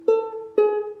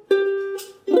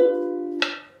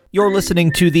You're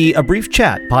listening to the A Brief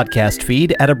Chat podcast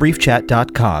feed at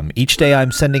abriefchat.com. Each day I'm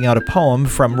sending out a poem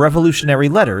from Revolutionary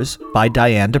Letters by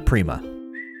Diane di Prima.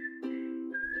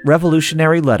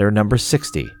 Revolutionary Letter number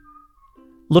 60.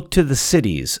 Look to the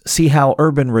cities, see how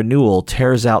urban renewal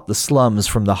tears out the slums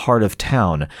from the heart of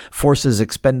town, forces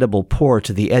expendable poor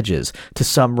to the edges, to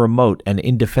some remote and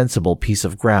indefensible piece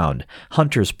of ground.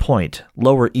 Hunters Point,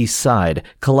 Lower East Side,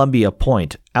 Columbia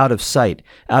Point, out of sight,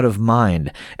 out of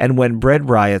mind, and when bread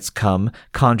riots come,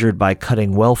 conjured by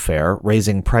cutting welfare,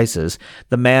 raising prices,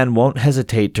 the man won't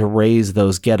hesitate to raise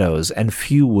those ghettos, and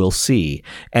few will see,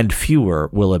 and fewer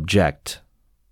will object.